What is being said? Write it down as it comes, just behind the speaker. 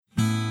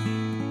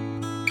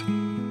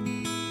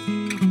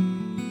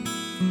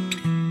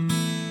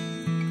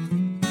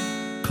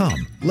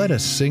Come, let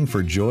us sing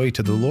for joy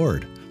to the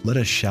Lord. Let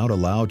us shout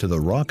aloud to the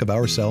rock of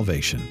our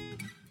salvation.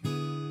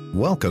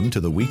 Welcome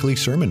to the weekly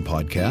sermon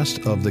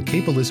podcast of the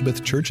Cape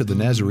Elizabeth Church of the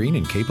Nazarene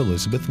in Cape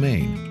Elizabeth,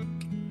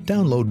 Maine.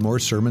 Download more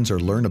sermons or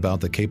learn about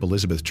the Cape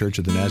Elizabeth Church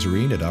of the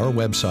Nazarene at our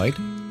website,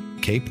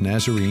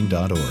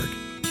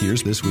 capenazarene.org.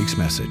 Here's this week's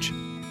message.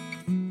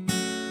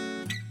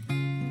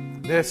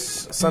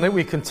 This Sunday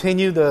we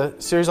continue the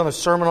series on the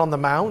Sermon on the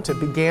Mount. It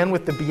began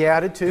with the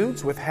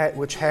Beatitudes,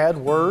 which had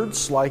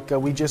words like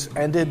we just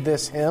ended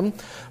this hymn,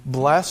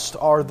 "Blessed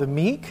are the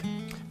meek,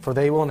 for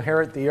they will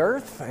inherit the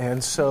earth."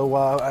 And so,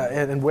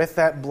 and with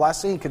that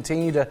blessing,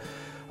 continue to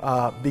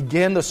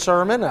begin the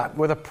sermon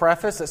with a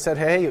preface that said,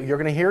 hey, you're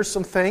going to hear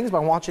some things, but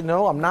I want you to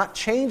know I'm not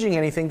changing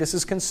anything. This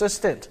is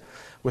consistent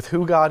with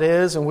who God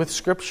is and with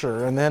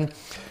Scripture. And then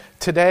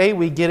today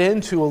we get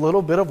into a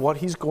little bit of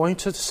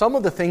some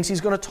of the things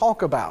he's going to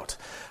talk about.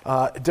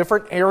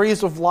 Different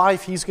areas of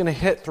life he's going to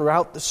hit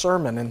throughout the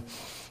sermon. And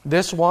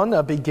this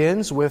one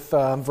begins with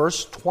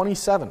verse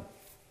 27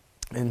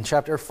 in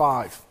chapter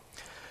 5.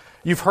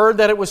 You've heard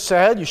that it was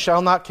said, you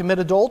shall not commit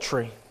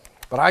adultery.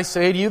 But I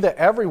say to you that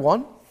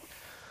everyone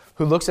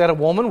who looks at a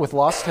woman with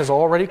lust has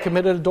already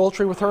committed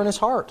adultery with her in his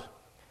heart.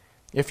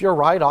 If your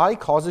right eye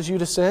causes you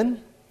to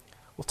sin,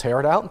 well, tear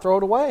it out and throw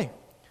it away.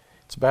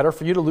 It's better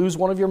for you to lose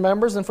one of your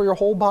members than for your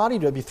whole body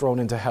to be thrown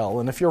into hell.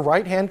 And if your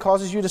right hand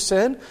causes you to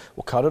sin,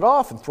 well, cut it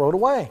off and throw it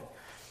away.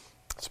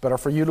 It's better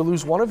for you to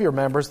lose one of your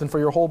members than for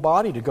your whole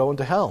body to go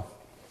into hell.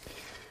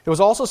 It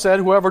was also said,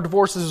 whoever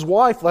divorces his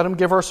wife, let him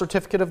give her a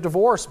certificate of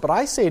divorce. But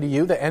I say to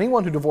you that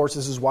anyone who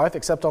divorces his wife,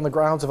 except on the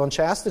grounds of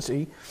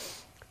unchastity,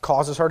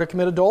 causes her to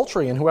commit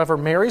adultery. And whoever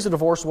marries a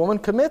divorced woman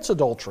commits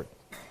adultery.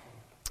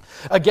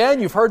 Again,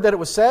 you've heard that it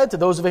was said to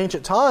those of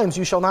ancient times,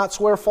 you shall not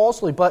swear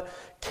falsely, but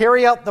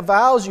carry out the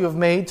vows you have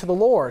made to the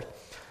Lord.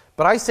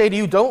 But I say to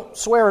you, don't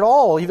swear at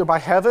all, either by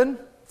heaven,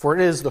 for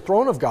it is the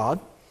throne of God,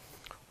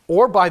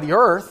 or by the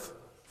earth,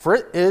 for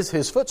it is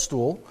his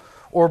footstool,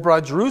 or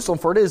by Jerusalem,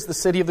 for it is the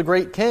city of the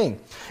great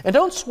king. And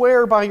don't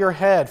swear by your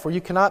head, for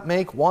you cannot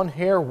make one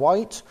hair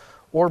white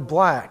or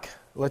black.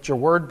 Let your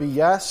word be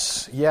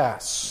yes,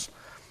 yes,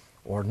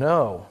 or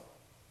no,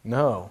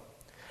 no.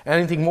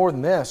 Anything more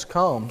than this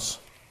comes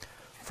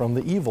from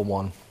the evil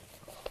one.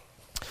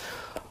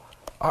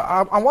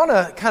 I want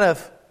to kind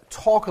of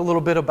talk a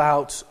little bit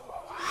about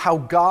how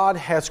God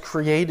has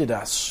created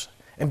us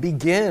and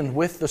begin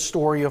with the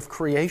story of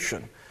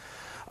creation.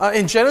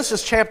 In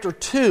Genesis chapter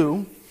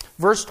 2,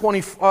 verse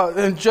 20,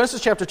 in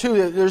Genesis chapter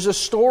 2, there's a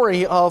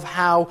story of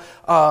how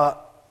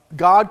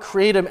God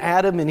created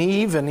Adam and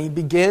Eve, and he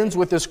begins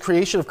with this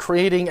creation of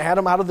creating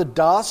Adam out of the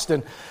dust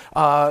and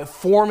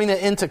forming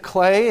it into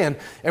clay. And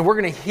we're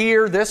going to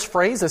hear this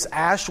phrase, this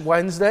Ash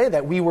Wednesday,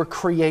 that we were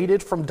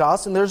created from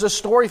dust. And there's a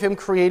story of him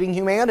creating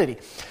humanity.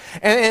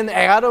 And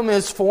Adam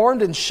is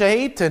formed and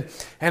shaped, and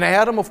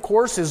Adam, of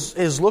course,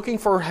 is looking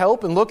for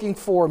help and looking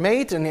for a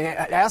mate, and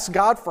asks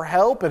God for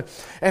help.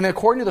 And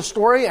according to the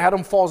story,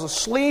 Adam falls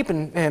asleep,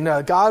 and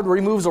God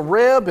removes a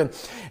rib,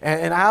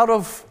 and out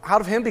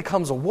of him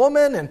becomes a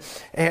woman,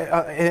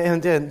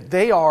 and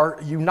they are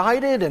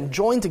united and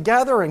joined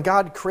together, and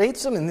God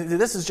creates them. And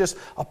this is just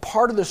a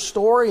part of the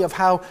story of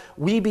how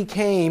we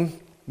became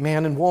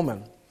man and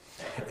woman.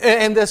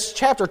 And this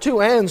chapter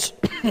 2 ends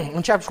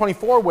in chapter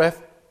 24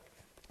 with,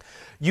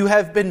 you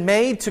have been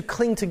made to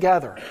cling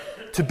together,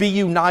 to be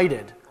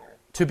united,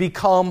 to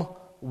become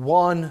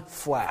one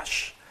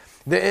flesh.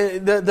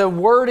 The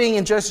wording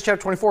in Genesis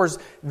chapter 24 is,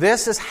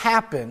 this has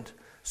happened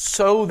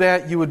so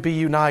that you would be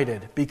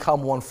united,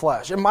 become one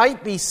flesh. It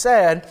might be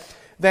said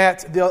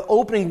that the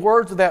opening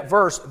words of that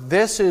verse,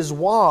 this is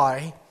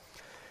why,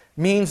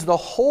 means the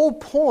whole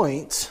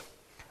point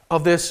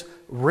of this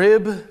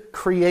rib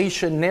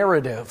creation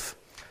narrative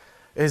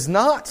is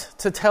not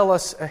to tell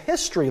us a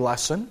history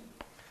lesson,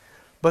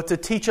 but to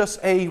teach us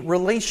a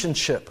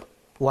relationship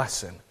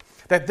lesson.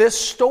 That this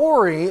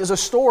story is a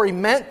story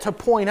meant to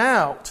point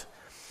out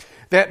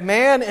that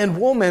man and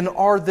woman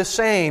are the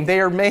same. They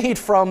are made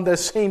from the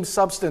same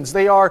substance.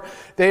 They are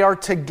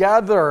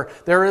together.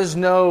 There's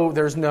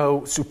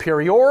no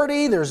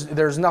superiority.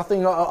 There's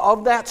nothing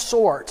of that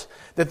sort.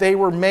 That they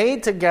were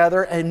made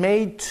together and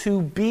made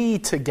to be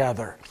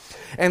together.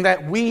 And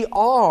that we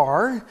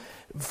are,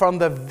 from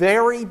the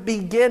very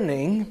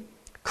beginning,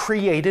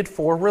 created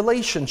for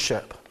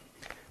relationship.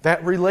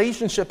 That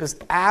relationship is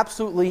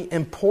absolutely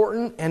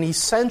important and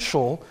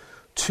essential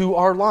to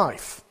our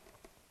life.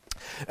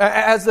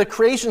 As the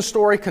creation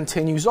story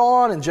continues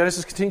on and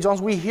Genesis continues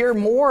on, we hear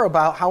more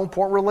about how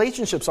important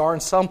relationships are,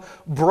 and some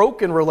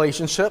broken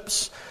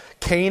relationships.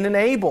 Cain and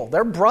Abel,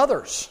 they're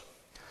brothers.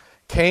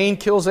 Cain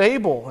kills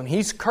Abel, and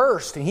he's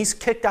cursed, and he's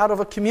kicked out of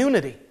a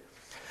community.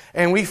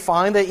 And we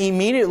find that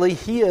immediately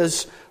he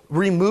is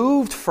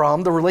removed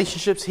from the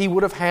relationships he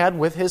would have had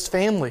with his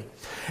family.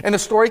 And the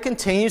story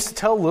continues to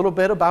tell a little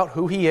bit about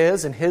who he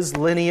is and his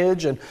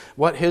lineage and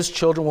what his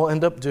children will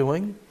end up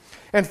doing.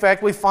 In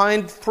fact, we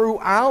find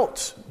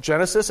throughout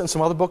Genesis and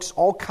some other books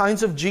all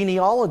kinds of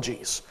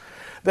genealogies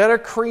that are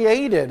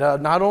created,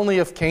 not only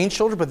of Cain's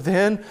children, but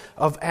then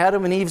of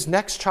Adam and Eve's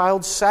next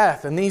child,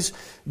 Seth. And these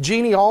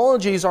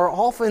genealogies are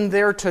often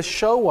there to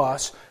show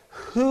us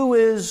who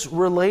is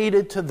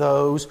related to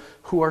those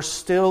who are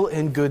still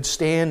in good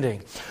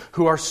standing,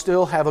 who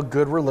still have a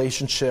good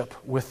relationship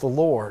with the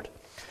Lord.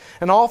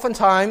 And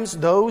oftentimes,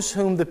 those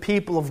whom the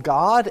people of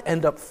God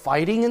end up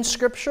fighting in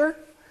Scripture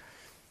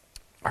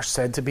are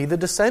said to be the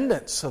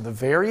descendants of the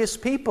various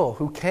people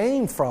who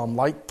came from,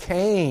 like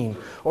Cain,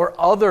 or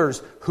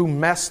others who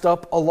messed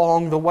up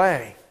along the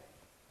way.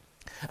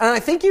 And I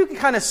think you can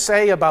kind of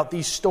say about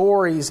these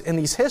stories and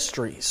these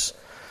histories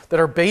that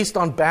are based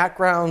on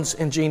backgrounds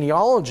and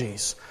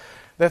genealogies,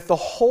 that the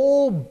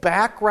whole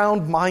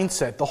background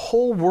mindset, the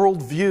whole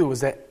worldview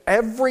is that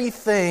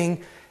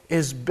everything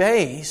is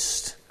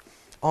based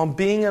on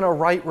being in a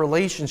right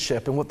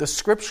relationship. And what the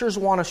Scriptures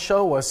want to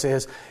show us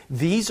is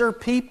these are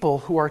people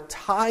who are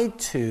tied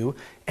to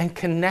and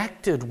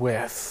connected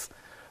with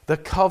the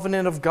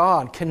covenant of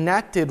God,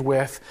 connected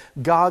with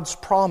God's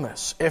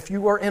promise. If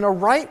you are in a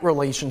right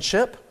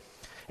relationship,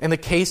 in the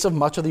case of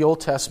much of the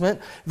Old Testament,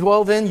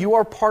 well then you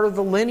are part of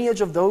the lineage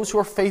of those who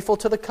are faithful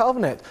to the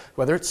covenant,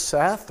 whether it's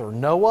Seth or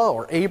Noah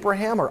or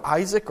Abraham or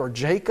Isaac or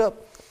Jacob.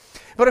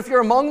 But if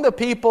you're among the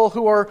people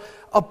who are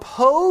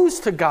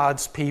opposed to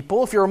God's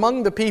people, if you're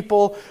among the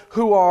people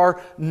who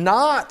are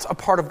not a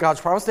part of God's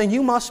promise, then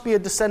you must be a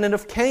descendant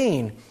of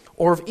Cain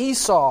or of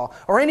Esau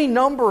or any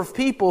number of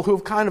people who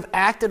have kind of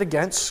acted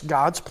against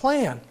God's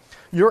plan.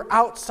 You're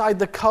outside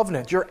the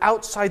covenant. You're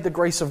outside the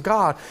grace of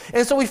God.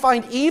 And so we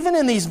find even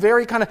in these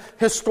very kind of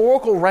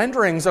historical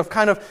renderings of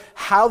kind of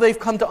how they've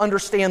come to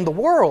understand the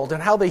world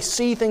and how they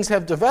see things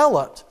have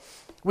developed,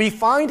 we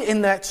find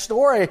in that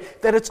story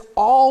that it's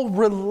all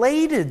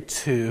related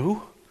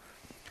to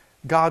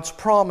God's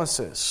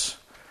promises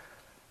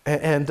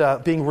and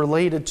being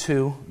related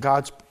to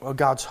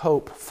God's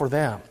hope for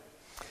them.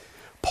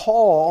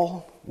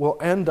 Paul will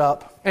end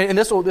up, and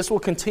this will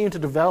continue to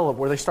develop,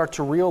 where they start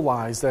to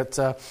realize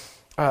that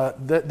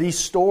these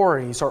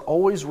stories are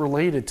always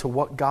related to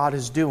what God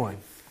is doing.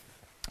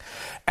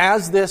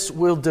 As this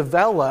will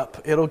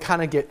develop, it'll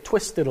kind of get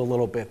twisted a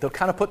little bit. They'll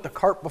kind of put the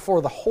cart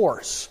before the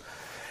horse.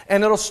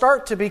 And it'll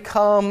start to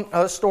become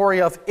a story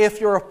of if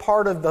you're a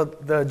part of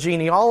the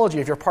genealogy,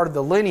 if you're part of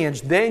the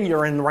lineage, then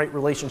you're in the right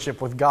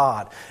relationship with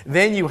God.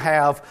 Then you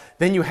have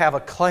a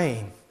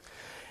claim.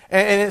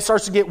 And it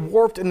starts to get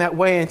warped in that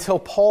way until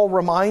Paul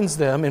reminds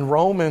them in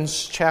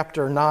Romans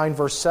chapter 9,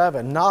 verse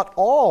 7, not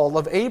all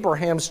of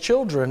Abraham's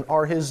children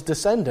are his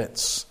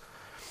descendants.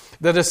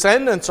 The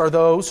descendants are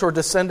those who are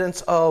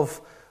descendants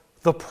of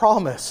the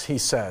promise, he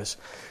says.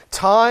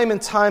 Time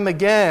and time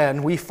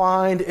again, we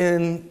find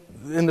in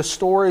the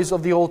stories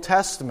of the Old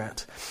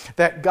Testament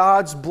that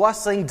God's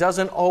blessing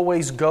doesn't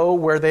always go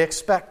where they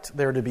expect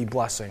there to be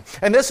blessing.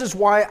 And this is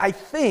why I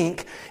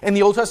think in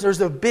the Old Testament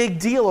there's a big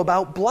deal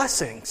about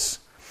blessings.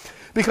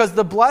 Because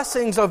the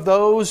blessings of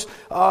those,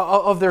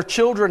 of their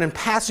children and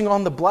passing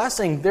on the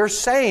blessing, they're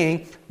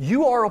saying,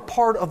 you are a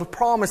part of the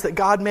promise that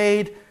God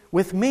made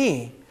with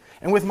me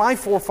and with my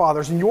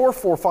forefathers and your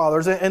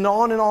forefathers and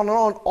on and on and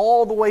on,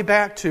 all the way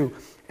back to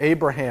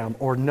Abraham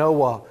or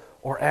Noah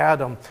or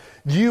Adam.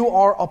 You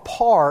are a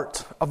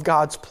part of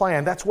God's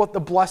plan. That's what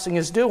the blessing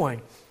is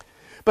doing.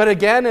 But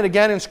again and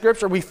again in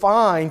Scripture, we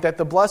find that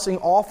the blessing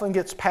often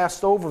gets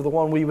passed over the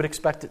one we would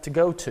expect it to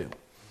go to.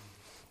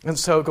 And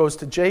so it goes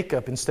to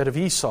Jacob instead of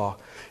Esau.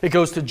 It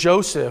goes to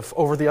Joseph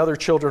over the other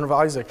children of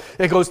Isaac.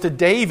 It goes to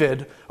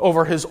David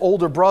over his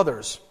older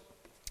brothers.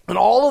 And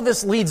all of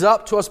this leads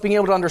up to us being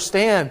able to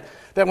understand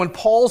that when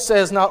Paul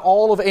says not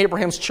all of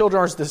Abraham's children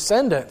are his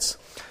descendants,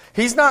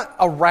 he's not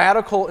a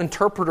radical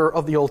interpreter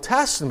of the Old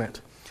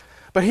Testament.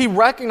 But he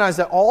recognized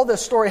that all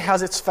this story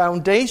has its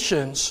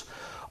foundations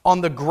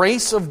on the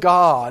grace of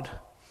God,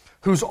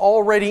 who's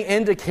already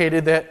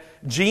indicated that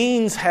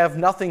genes have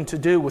nothing to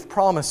do with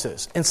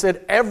promises.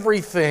 Instead,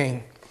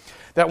 everything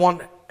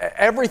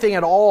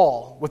at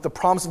all with the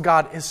promise of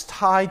God is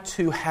tied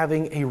to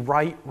having a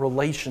right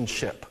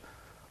relationship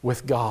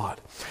with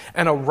God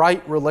and a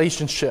right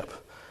relationship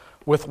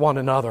with one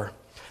another.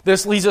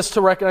 This leads us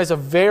to recognize a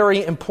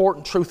very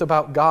important truth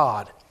about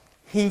God.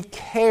 He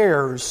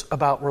cares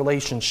about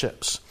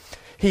relationships.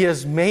 He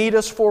has made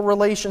us for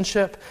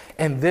relationship,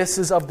 and this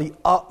is of the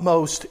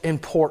utmost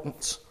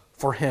importance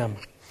for Him.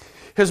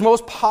 His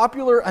most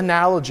popular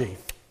analogy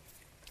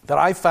that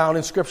I found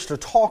in Scripture to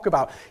talk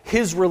about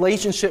His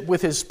relationship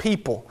with His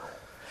people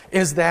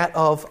is that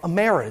of a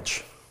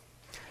marriage.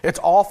 It's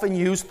often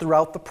used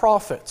throughout the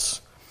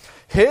prophets.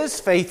 His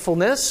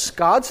faithfulness,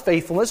 God's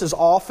faithfulness, is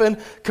often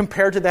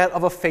compared to that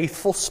of a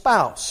faithful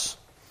spouse.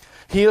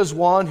 He is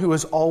one who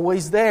is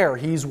always there.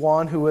 He's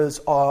one who is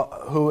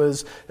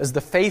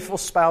the faithful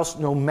spouse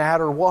no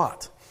matter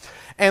what.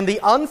 And the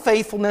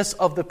unfaithfulness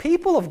of the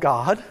people of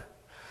God,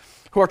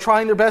 who are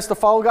trying their best to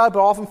follow God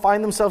but often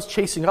find themselves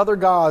chasing other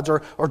gods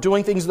or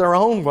doing things their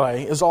own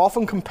way, is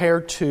often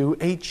compared to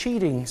a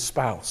cheating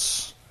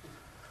spouse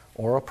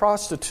or a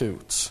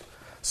prostitute,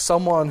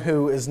 someone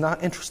who is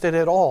not interested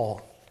at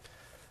all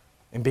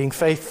in being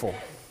faithful.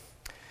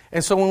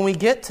 And so when we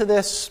get to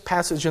this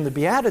passage in the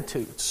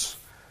Beatitudes,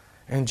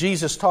 and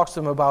Jesus talks to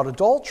them about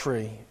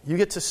adultery, you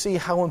get to see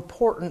how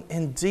important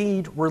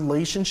indeed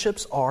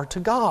relationships are to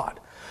God.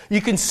 You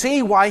can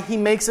see why he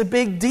makes a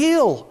big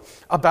deal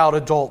about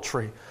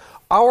adultery.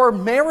 Our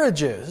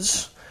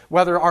marriages,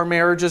 whether our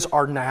marriages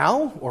are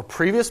now or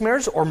previous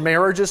marriages or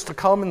marriages to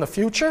come in the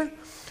future,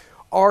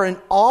 are an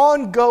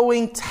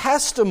ongoing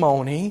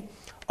testimony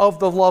of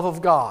the love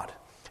of God.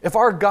 If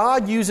our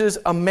God uses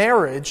a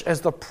marriage as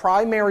the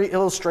primary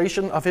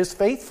illustration of his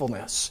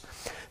faithfulness,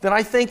 then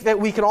I think that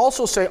we can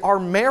also say our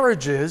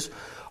marriages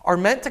are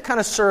meant to kind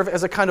of serve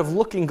as a kind of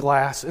looking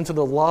glass into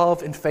the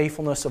love and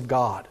faithfulness of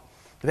God.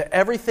 That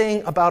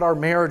everything about our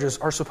marriages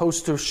are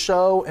supposed to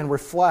show and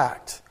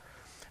reflect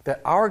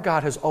that our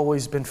God has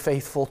always been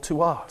faithful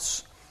to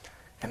us.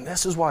 And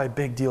this is why a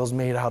big deal is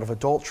made out of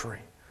adultery.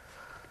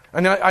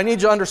 And I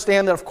need you to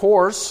understand that, of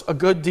course, a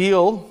good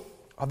deal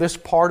of this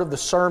part of the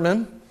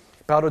sermon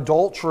about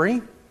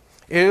adultery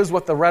is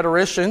what the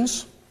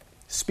rhetoricians,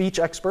 speech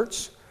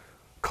experts,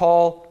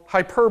 call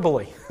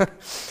hyperbole.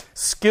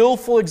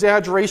 Skillful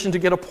exaggeration to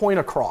get a point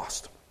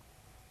across.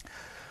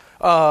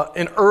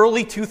 In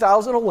early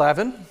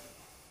 2011,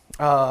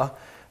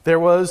 there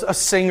was a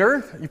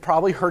singer, you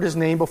probably heard his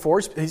name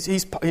before,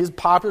 he's a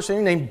popular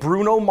singer named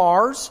Bruno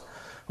Mars,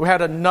 who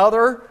had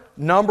another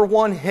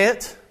 #1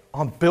 hit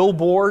on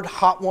Billboard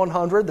Hot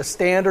 100, the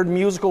standard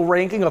musical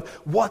ranking of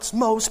what's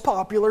most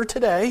popular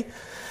today.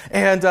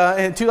 And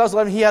in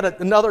 2011, he had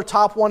another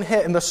top 1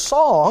 hit, and the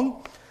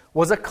song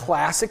was a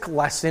classic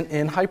lesson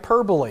in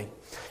hyperbole,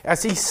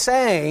 as he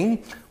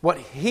sang what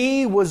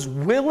he was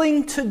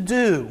willing to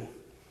do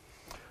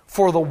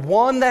for the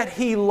one that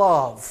he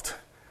loved,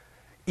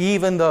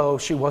 even though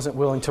she wasn't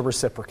willing to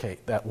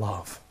reciprocate that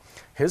love.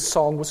 His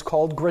song was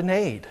called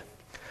Grenade.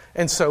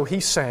 And so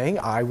he sang,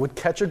 I would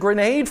catch a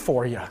grenade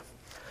for you.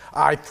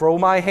 I'd throw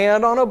my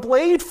hand on a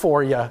blade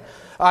for you.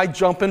 I'd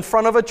jump in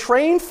front of a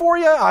train for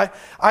you.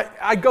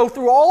 I go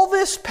through all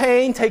this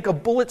pain, take a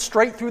bullet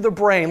straight through the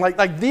brain.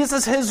 Like these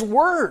is his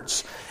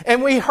words.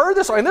 And we heard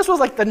this song, and this was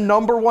like the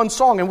 #1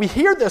 song. And we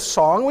hear this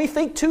song, and we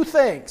think 2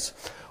 things.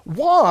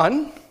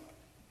 One,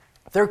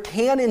 there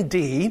can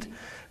indeed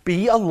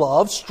be a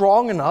love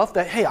strong enough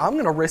that, hey, I'm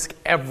going to risk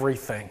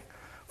everything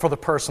for the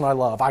person I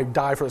love. I'd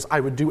die for this.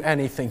 I would do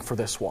anything for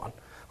this one.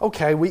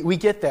 Okay, we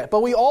get that.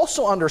 But we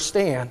also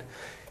understand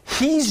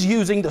he's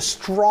using the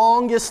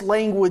strongest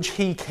language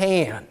he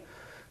can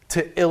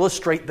to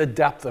illustrate the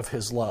depth of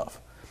his love.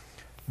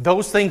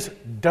 Those things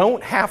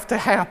don't have to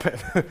happen.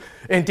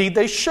 Indeed,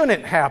 they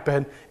shouldn't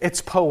happen.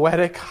 It's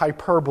poetic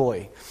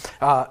hyperbole.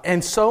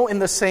 And so in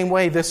the same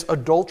way, this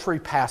adultery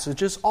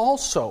passage is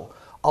also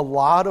a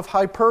lot of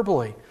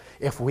hyperbole.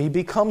 If we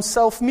become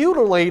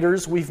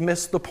self-mutilators, we've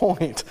missed the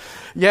point.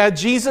 Yeah,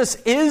 Jesus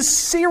is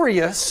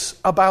serious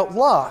about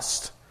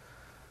lust,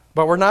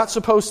 but we're not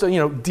supposed to,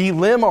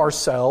 delimb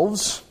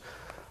ourselves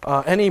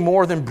any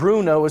more than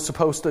Bruno is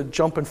supposed to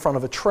jump in front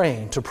of a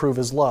train to prove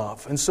his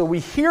love. And so we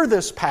hear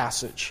this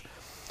passage,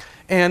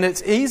 and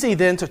it's easy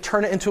then to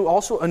turn it into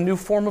also a new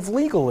form of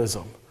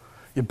legalism.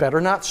 You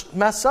better not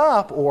mess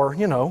up, or,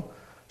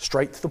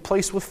 straight to the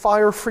place with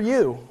fire for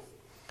you.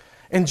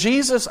 And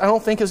Jesus, I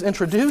don't think, is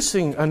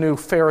introducing a new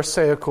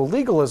Pharisaical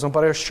legalism,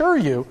 but I assure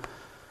you,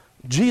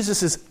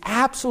 Jesus is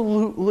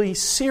absolutely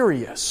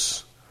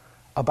serious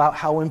about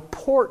how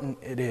important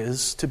it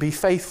is to be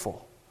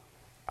faithful.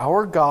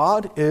 Our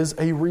God is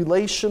a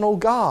relational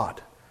God.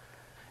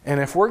 And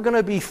if we're going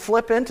to be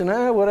flippant and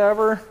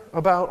whatever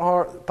about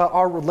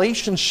our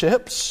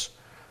relationships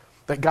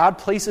that God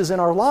places in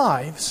our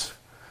lives,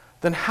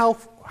 then how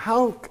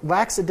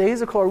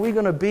lackadaisical are we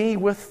going to be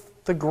with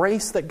the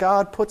grace that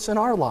God puts in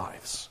our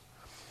lives?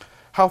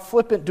 How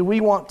flippant do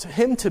we want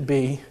Him to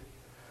be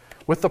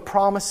with the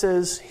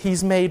promises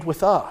He's made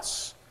with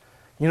us?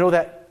 You know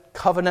that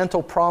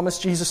covenantal promise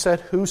Jesus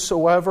said,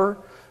 whosoever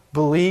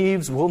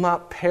believes will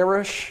not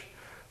perish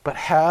but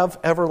have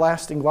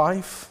everlasting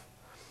life?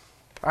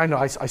 I know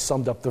I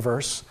summed up the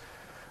verse.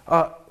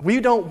 We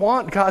don't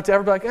want God to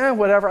ever be like,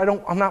 whatever,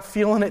 I'm not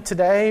feeling it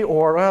today,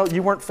 or well,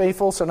 you weren't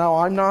faithful, so now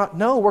I'm not.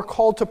 No, we're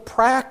called to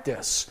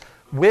practice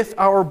with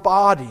our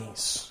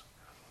bodies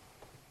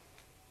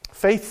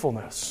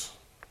faithfulness,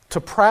 to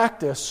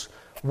practice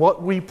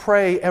what we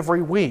pray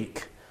every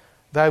week,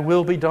 thy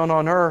will be done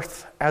on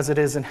earth as it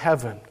is in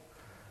heaven.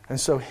 And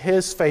so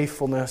His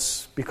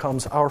faithfulness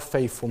becomes our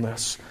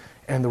faithfulness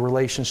and the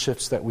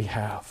relationships that we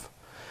have.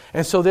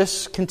 And so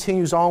this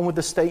continues on with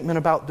the statement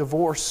about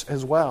divorce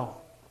as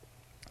well.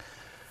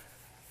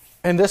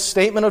 And this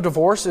statement of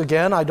divorce,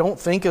 again, I don't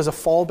think is a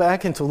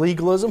fallback into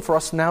legalism for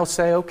us to now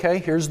say, okay,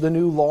 here's the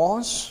new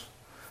laws.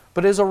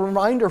 But is a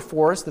reminder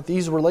for us that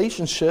these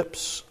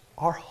relationships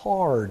are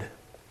hard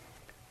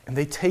and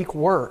they take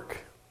work.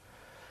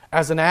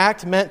 As an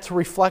act meant to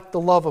reflect the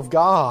love of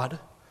God,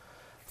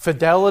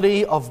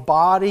 fidelity of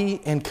body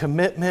and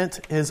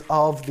commitment is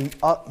of the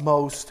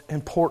utmost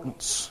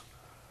importance.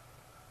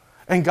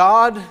 And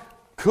God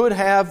could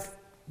have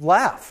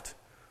left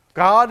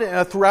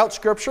God, throughout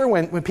Scripture,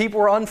 when people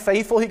were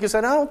unfaithful, He could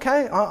say, "Oh,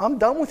 okay, I'm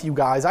done with you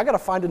guys. I got to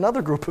find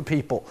another group of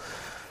people."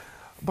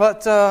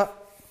 But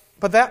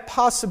that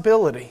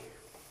possibility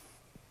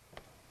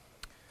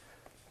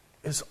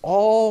is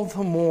all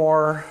the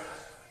more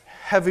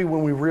heavy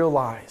when we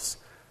realize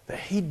that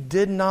He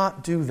did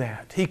not do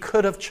that. He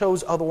could have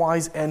chose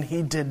otherwise, and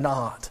He did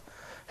not.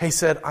 He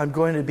said, "I'm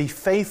going to be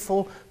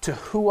faithful to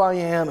who I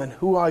am and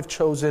who I've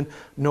chosen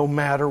no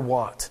matter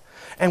what."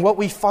 And what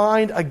we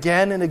find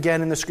again and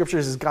again in the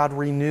Scriptures is God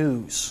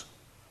renews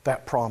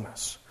that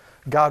promise.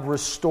 God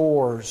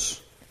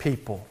restores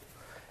people.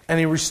 And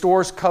He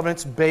restores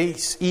covenants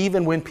base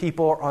even when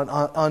people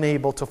are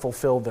unable to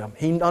fulfill them.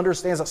 He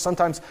understands that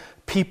sometimes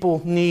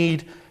people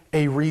need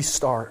a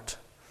restart.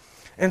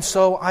 And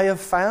so I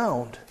have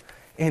found,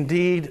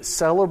 indeed,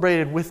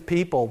 celebrated with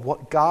people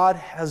what God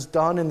has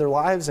done in their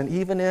lives and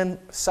even in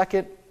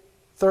second,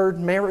 third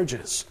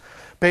marriages,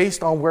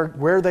 based on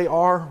where they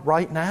are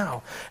right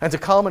now. And to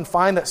come and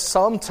find that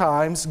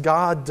sometimes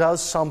God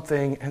does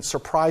something and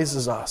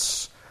surprises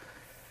us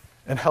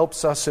and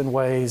helps us in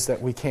ways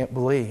that we can't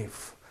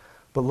believe.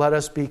 But let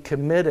us be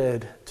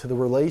committed to the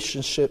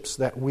relationships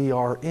that we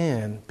are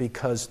in,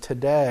 because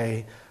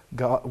today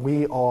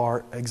we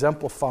are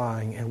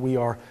exemplifying and we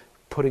are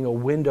putting a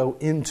window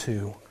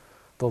into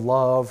the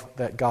love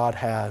that God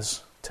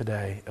has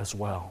today as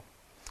well.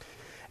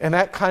 And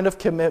that kind of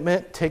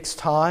commitment takes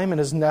time and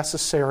is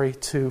necessary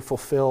to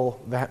fulfill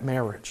that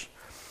marriage.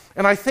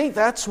 And I think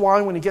that's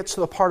why when he gets to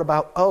the part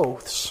about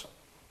oaths,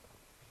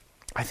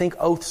 I think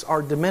oaths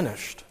are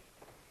diminished.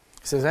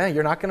 He says, hey,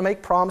 you're not going to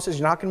make promises,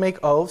 you're not going to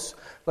make oaths.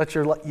 Let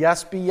your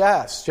yes be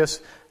yes.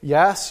 Just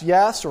yes,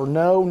 yes, or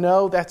no,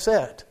 no, that's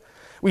it.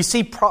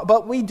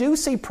 But we do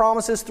see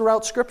promises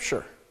throughout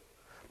Scripture.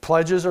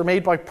 Pledges are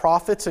made by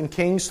prophets and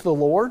kings to the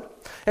Lord.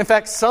 In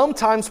fact,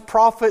 sometimes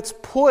prophets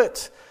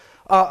put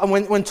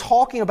when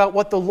talking about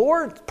what the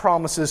Lord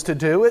promises to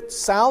do, it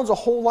sounds a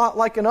whole lot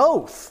like an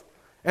oath.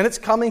 And it's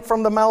coming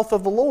from the mouth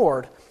of the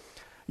Lord.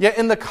 Yet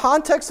in the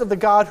context of the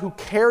God who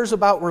cares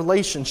about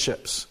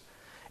relationships,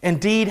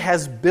 indeed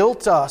has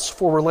built us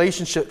for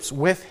relationships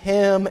with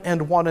Him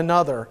and one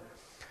another,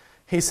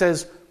 He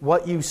says,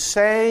 what you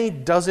say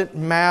doesn't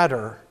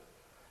matter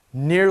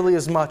nearly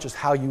as much as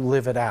how you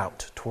live it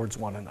out towards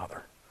one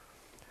another.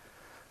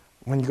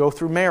 When you go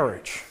through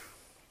marriage,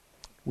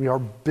 we are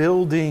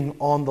building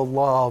on the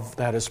love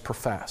that is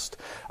professed.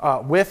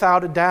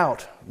 Without a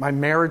doubt, my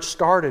marriage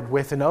started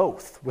with an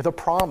oath, with a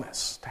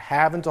promise to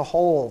have and to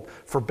hold,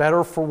 for better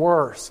or for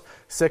worse,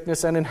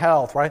 sickness and in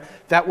health, right?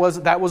 That was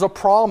a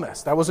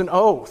promise. That was an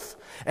oath.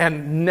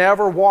 And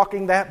never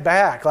walking that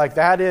back. Like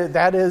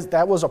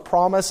that was a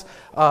promise,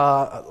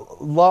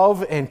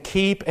 love and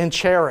keep and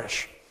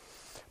cherish.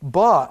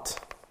 But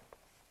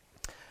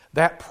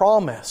that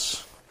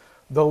promise,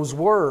 those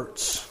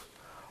words,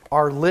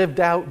 are lived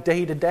out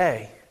day to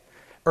day.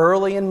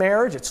 Early in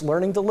marriage, it's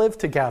learning to live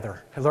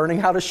together, learning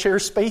how to share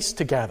space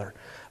together.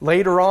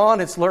 Later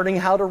on, it's learning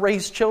how to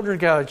raise children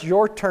together. It's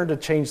your turn to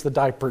change the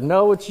diaper.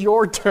 No, it's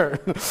your turn,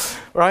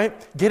 right?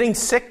 Getting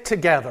sick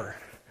together,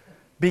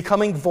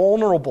 becoming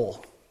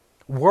vulnerable,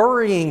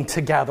 worrying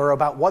together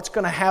about what's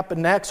going to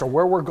happen next or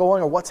where we're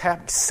going or what's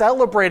happening,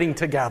 celebrating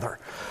together.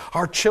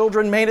 Our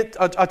children made it,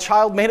 a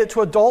child made it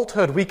to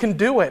adulthood. We can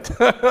do it.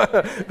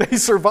 They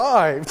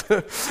survived.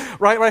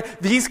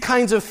 Right? These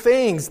kinds of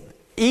things,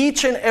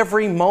 each and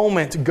every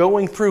moment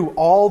going through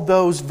all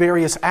those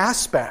various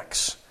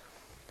aspects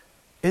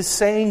is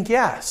saying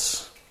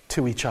yes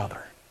to each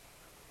other.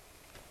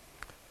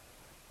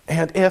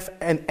 And if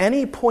at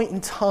any point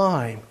in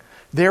time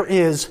there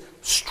is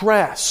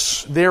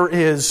stress, there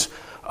is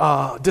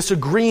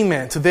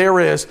disagreement, there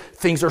is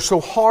things are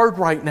so hard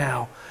right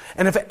now,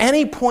 and if at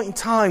any point in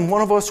time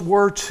one of us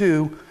were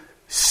to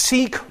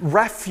seek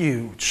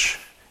refuge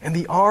in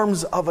the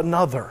arms of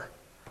another,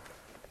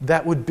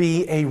 that would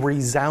be a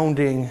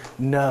resounding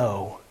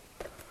no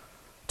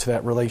to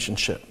that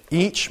relationship.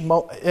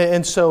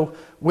 And so,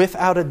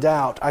 without a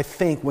doubt, I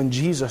think when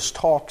Jesus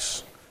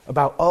talks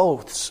about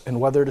oaths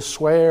and whether to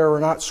swear or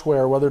not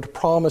swear, whether to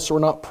promise or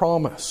not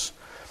promise,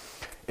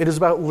 it is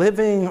about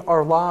living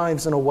our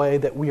lives in a way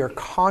that we are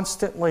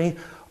constantly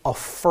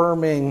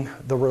affirming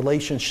the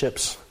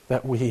relationships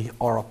that we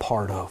are a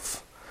part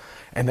of.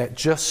 And that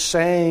just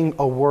saying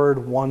a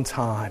word one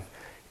time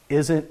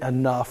isn't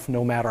enough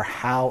no matter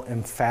how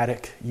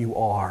emphatic you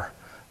are.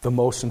 The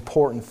most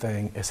important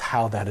thing is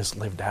how that is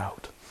lived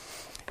out.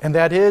 And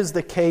that is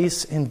the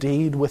case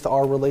indeed with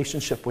our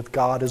relationship with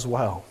God as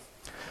well.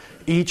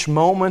 Each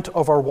moment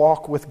of our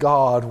walk with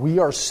God, we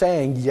are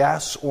saying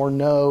yes or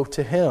no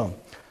to Him.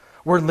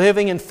 We're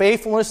living in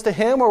faithfulness to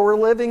Him or we're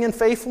living in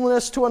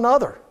faithfulness to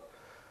another.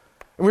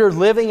 We are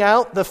living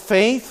out the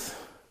faith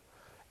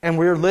and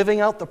we're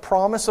living out the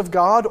promise of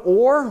God,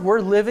 or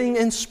we're living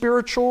in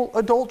spiritual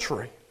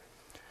adultery.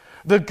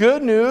 The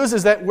good news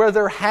is that where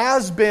there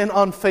has been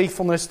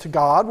unfaithfulness to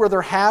God, where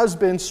there has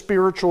been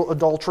spiritual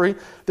adultery,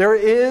 there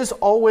is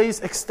always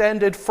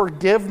extended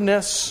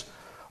forgiveness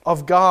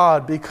of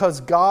God,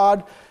 because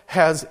God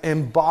has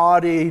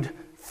embodied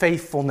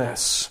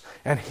faithfulness.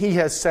 And He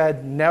has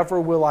said, never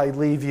will I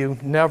leave you,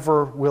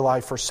 never will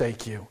I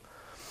forsake you.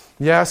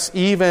 Yes,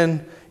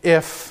 even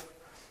if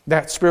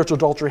that spiritual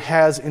adultery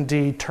has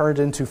indeed turned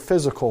into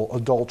physical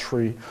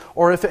adultery,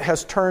 or if it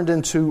has turned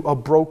into a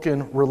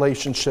broken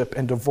relationship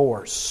and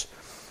divorce,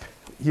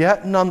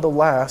 yet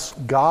nonetheless,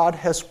 God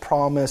has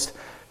promised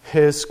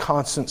His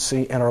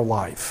constancy in our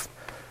life.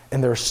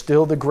 And there's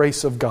still the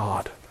grace of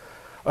God.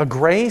 A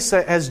grace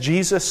that, as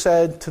Jesus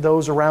said to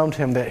those around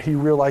Him that He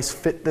realized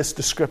fit this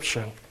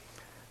description,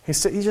 He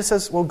just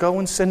says, well, go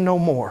and sin no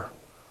more.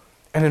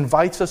 And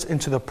invites us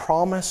into the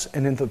promise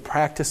and into the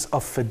practice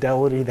of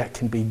fidelity that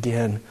can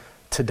begin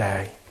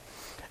today.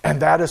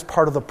 And that is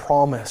part of the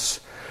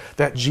promise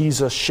that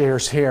Jesus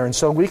shares here. And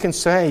so we can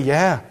say,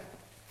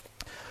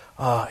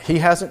 He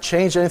hasn't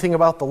changed anything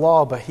about the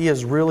law, but He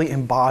has really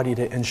embodied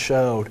it and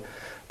showed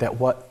that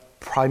what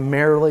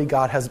primarily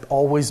God has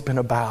always been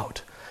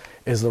about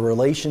is the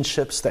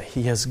relationships that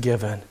He has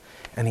given.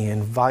 And He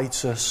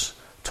invites us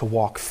to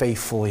walk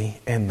faithfully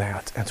in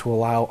that and to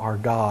allow our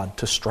God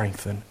to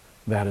strengthen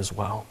that as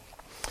well.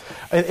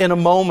 In a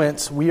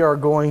moment, we are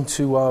going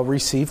to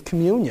receive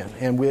communion.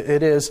 And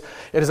it is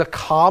a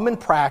common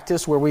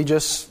practice where we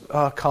just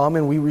come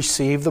and we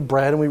receive the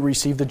bread and we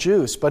receive the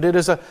juice. But it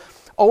is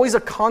always a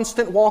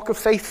constant walk of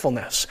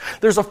faithfulness.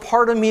 There's a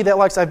part of me that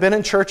likes, I've been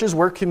in churches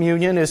where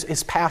communion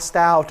is passed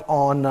out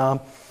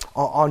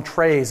on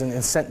trays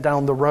and sent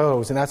down the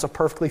rows. And that's a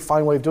perfectly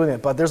fine way of doing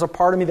it. But there's a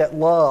part of me that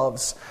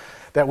loves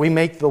that we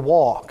make the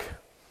walk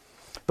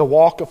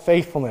of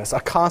faithfulness, a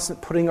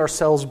constant putting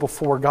ourselves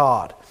before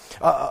God.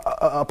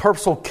 A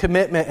purposeful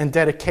commitment and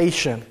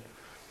dedication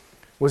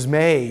was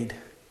made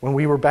when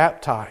we were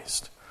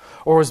baptized,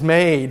 or was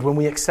made when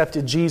we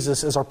accepted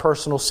Jesus as our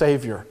personal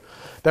Savior.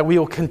 That we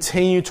will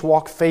continue to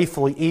walk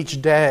faithfully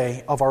each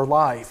day of our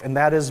life. And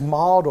that is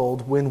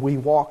modeled when we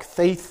walk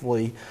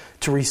faithfully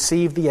to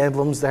receive the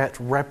emblems that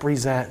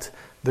represent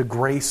the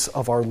grace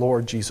of our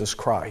Lord Jesus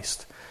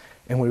Christ.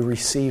 And we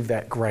receive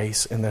that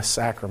grace in this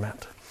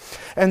sacrament.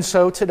 And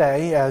so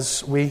today,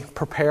 as we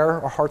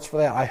prepare our hearts for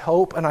that, I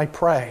hope and I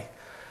pray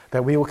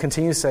that we will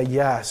continue to say,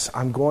 yes,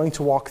 I'm going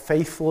to walk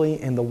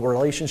faithfully in the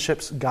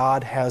relationships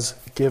God has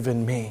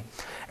given me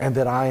and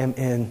that I am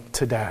in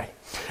today.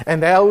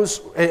 And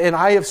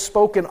I have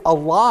spoken a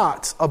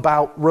lot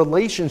about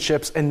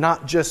relationships and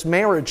not just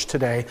marriage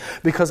today,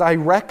 because I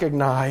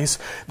recognize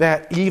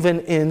that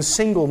even in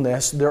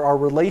singleness, there are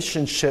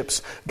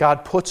relationships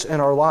God puts in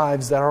our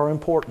lives that are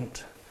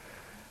important.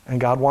 And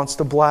God wants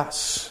to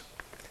bless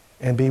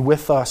and be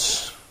with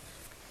us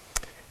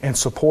and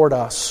support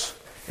us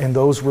in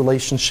those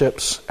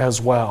relationships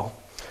as well.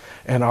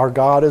 And our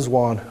God is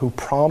one who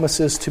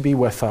promises to be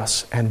with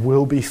us and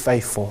will be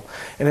faithful.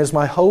 And it is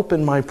my hope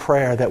and my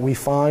prayer that we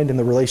find in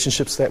the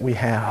relationships that we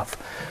have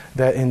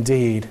that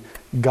indeed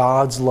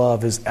God's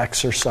love is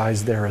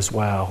exercised there as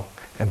well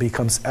and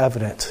becomes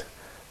evident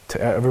to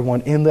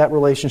everyone in that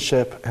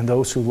relationship and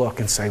those who look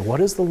and say,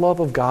 what is the love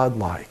of God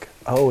like?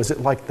 Oh, is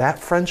it like that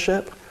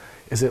friendship?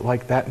 Is it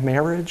like that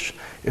marriage?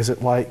 Is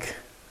it like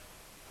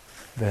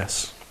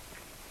this?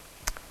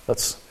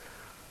 Let's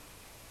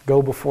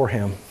go before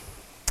Him.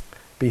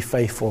 Be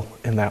faithful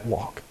in that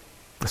walk.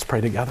 Let's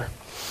pray together.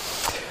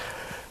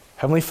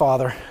 Heavenly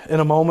Father, in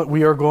a moment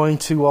we are going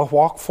to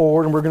walk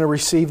forward and we're going to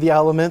receive the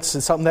elements.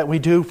 It's something that we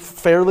do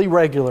fairly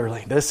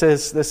regularly. This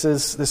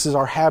is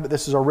our habit.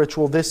 This is our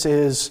ritual. This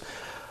is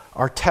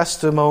our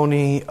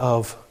testimony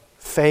of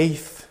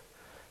faith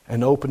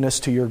and openness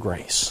to Your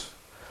grace.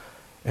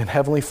 And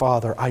Heavenly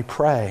Father, I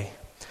pray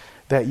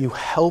that You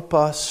help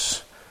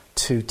us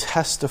to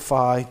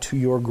testify to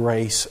Your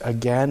grace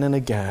again and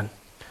again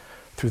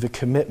through the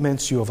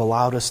commitments You have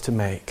allowed us to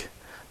make,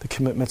 the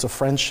commitments of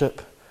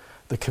friendship,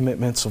 the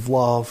commitments of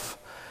love,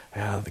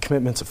 the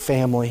commitments of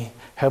family.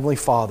 Heavenly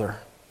Father,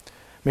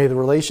 may the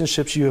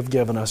relationships You have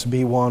given us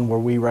be one where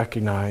we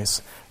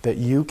recognize that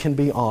You can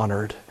be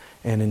honored,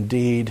 and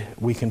indeed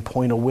we can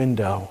point a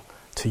window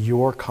to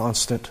Your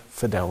constant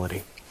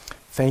fidelity.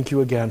 Thank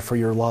You again for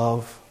Your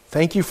love.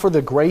 Thank You for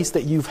the grace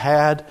that You've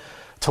had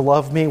to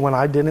love me when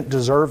I didn't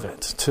deserve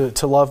it,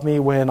 to love me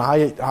when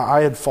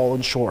I had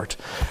fallen short,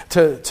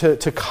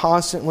 to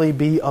constantly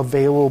be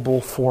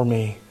available for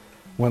me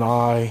when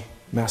I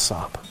mess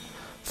up.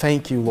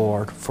 Thank You,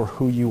 Lord, for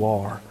who You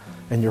are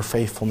and Your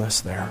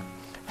faithfulness there.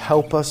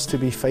 Help us to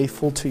be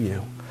faithful to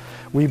You.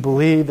 We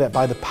believe that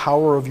by the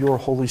power of Your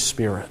Holy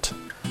Spirit,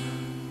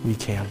 we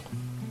can.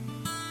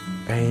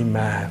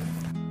 Amen.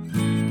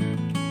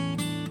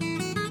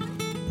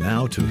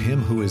 Now to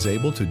Him who is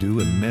able to do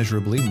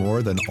immeasurably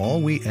more than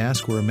all we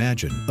ask or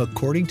imagine,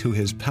 according to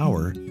His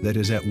power that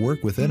is at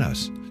work within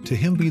us, to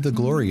Him be the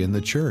glory in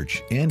the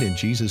church and in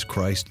Jesus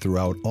Christ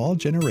throughout all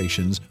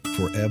generations,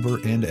 forever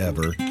and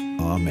ever.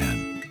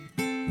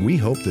 Amen. We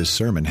hope this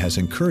sermon has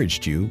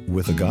encouraged you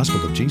with the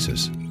gospel of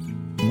Jesus.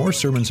 More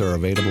sermons are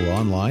available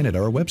online at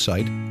our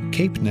website,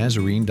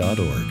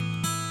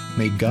 capenazarene.org.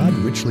 May God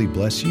richly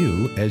bless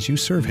you as you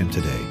serve Him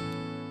today.